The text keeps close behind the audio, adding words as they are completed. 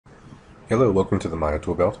Hello, welcome to the Maya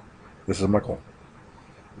Toolbelt. This is Michael.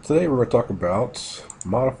 Today we're going to talk about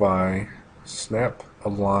modify snap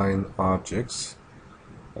align objects.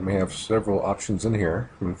 And we have several options in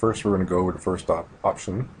here. And first we're going to go over the first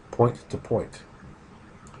option, point to point.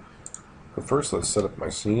 But first let's set up my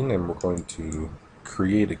scene and we're going to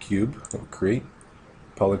create a cube. Create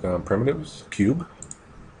polygon primitives, cube.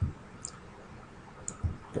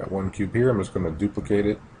 Got one cube here. I'm just going to duplicate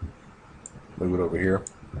it, move it over here.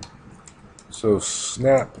 So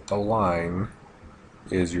snap align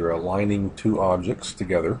is you're aligning two objects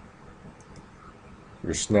together.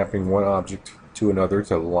 You're snapping one object to another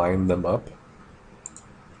to line them up.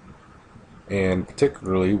 And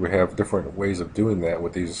particularly we have different ways of doing that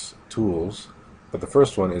with these tools. But the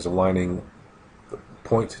first one is aligning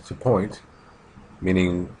point to point,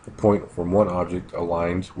 meaning the point from one object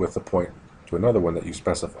aligned with the point to another one that you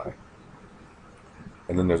specify.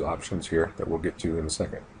 And then there's options here that we'll get to in a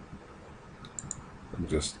second. Let me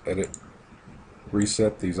just edit,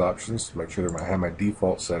 reset these options to make sure that I have my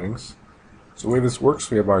default settings. So the way this works,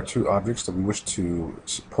 we have our two objects that we wish to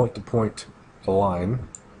point align.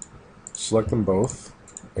 Select them both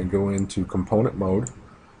and go into component mode,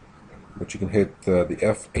 which you can hit the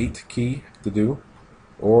F8 key to do,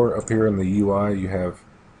 or up here in the UI you have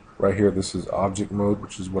right here, this is object mode,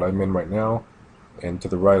 which is what I'm in right now, and to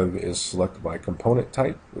the right of it is select by component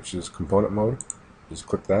type, which is component mode. Just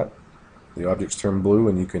click that. The objects turn blue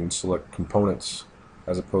and you can select components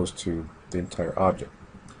as opposed to the entire object.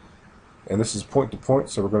 And this is point to point,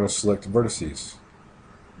 so we're going to select vertices.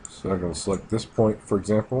 So I'm going to select this point, for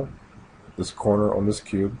example, this corner on this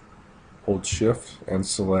cube, hold shift and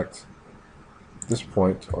select this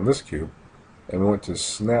point on this cube, and we want to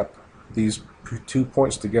snap these 2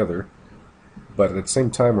 points together, but at the same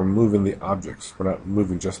time we're moving the objects, we're not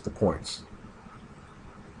moving just the points.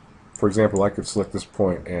 For example, I could select this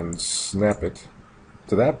point and snap it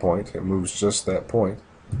to that point. It moves just that point.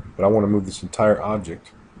 But I want to move this entire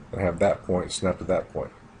object and have that point snap to that point.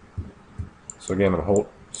 So again, I'm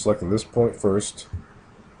selecting this point first,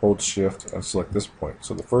 hold shift, and select this point.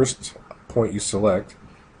 So the first point you select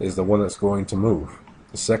is the one that's going to move.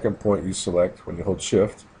 The second point you select when you hold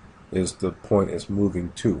shift is the point it's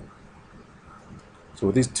moving to. So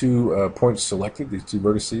with these two points selected, these two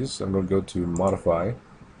vertices, I'm going to go to modify,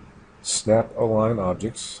 snap align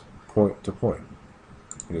objects, point to point.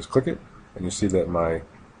 You just click it and you see that my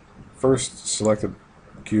first selected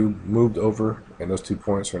cube moved over and those 2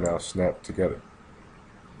 points are now snapped together.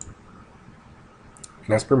 And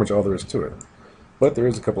that's pretty much all there is to it. But there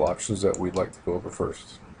is a couple options that we'd like to go over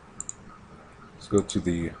first. Let's go to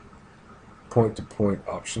the point to point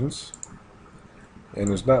options. And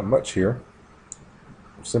there's not much here.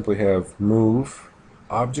 We simply have move,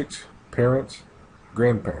 object, parent,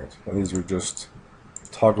 grandparent, and these are just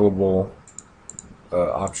toggleable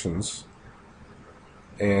options.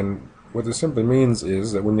 And what this simply means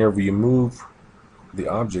is that whenever you move the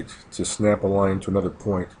object to snap a line to another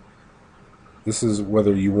point, this is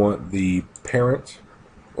whether you want the parent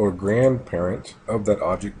or grandparent of that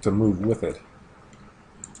object to move with it.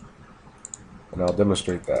 And I'll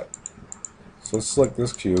demonstrate that. So let's select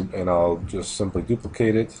this cube and I'll just simply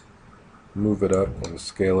duplicate it, move it up and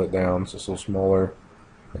scale it down so it's a little smaller,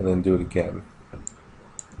 and then do it again.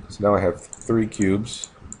 So now I have 3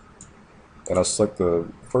 cubes, and I'll select the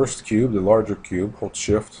first cube, the larger cube, hold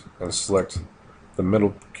shift and select the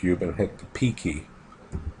middle cube and hit the P key.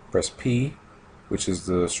 Press P, which is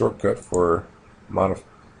the shortcut for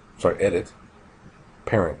edit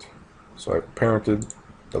parent. So I parented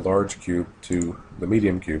the large cube to the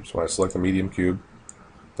medium cube. So when I select the medium cube,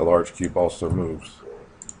 the large cube also moves,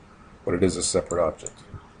 but it is a separate object.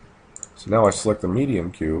 So now I select the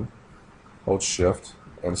medium cube, hold shift,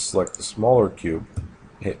 and select the smaller cube,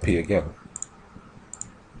 hit P again.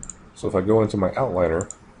 So if I go into my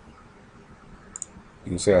outliner,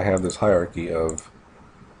 you can see I have this hierarchy of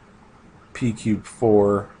P cube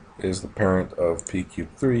 4 is the parent of P cube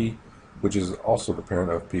 3, which is also the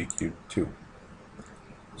parent of P cube 2.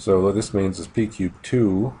 So what this means is P cube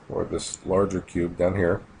 2, or this larger cube down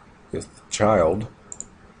here, is the child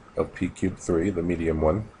of P cube 3, the medium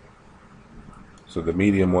one. So the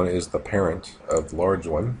medium one is the parent of the large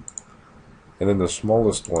one, and then the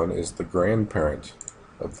smallest one is the grandparent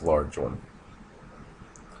of the large one.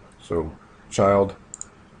 So child,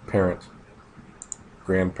 parent,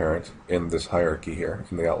 grandparent in this hierarchy here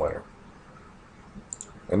in the outliner.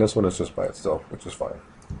 And this one is just by itself, which is fine.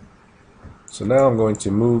 So now I'm going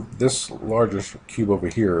to move this larger cube over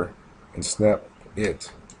here and snap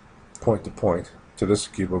it point to point to this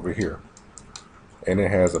cube over here. and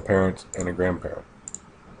it has a parent and a grandparent.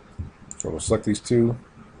 So we'll select these two,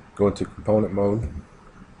 Go into component mode,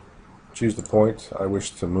 choose the point I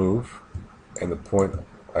wish to move and the point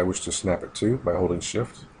I wish to snap it to by holding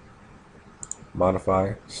shift.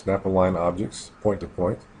 Modify, snap align objects point to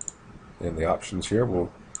point. In the options here,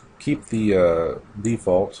 we'll keep the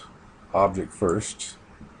default object first.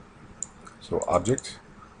 So object,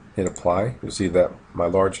 hit apply. You'll see that my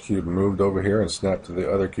large cube moved over here and snapped to the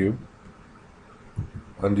other cube.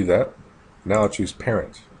 Undo that. Now I'll choose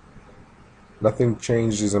parent. Nothing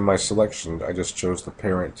changes in my selection. I just chose the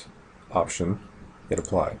parent option. Hit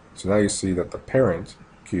apply. So now you see that the parent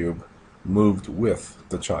cube moved with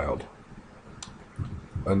the child.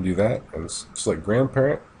 Undo that and select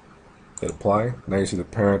grandparent. Hit apply. Now you see the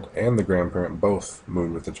parent and the grandparent both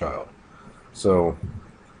moved with the child. So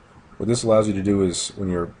what this allows you to do is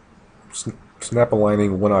when you're snap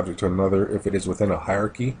aligning one object to another, if it is within a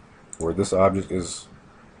hierarchy where this object is,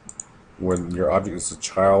 when your object is a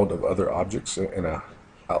child of other objects in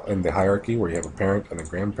the hierarchy where you have a parent and a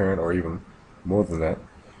grandparent or even more than that,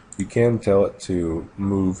 you can tell it to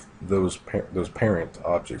move those parent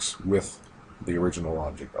objects with the original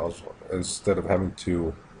object also, instead of having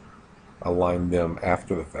to align them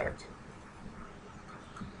after the fact.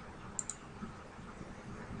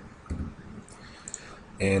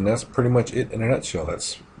 And that's pretty much it in a nutshell.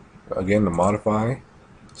 That's again to modify,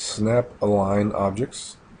 snap align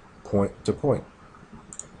objects point to point.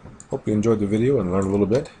 Hope you enjoyed the video and learned a little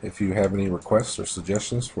bit. If you have any requests or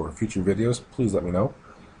suggestions for future videos, please let me know.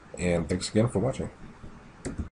 And thanks again for watching.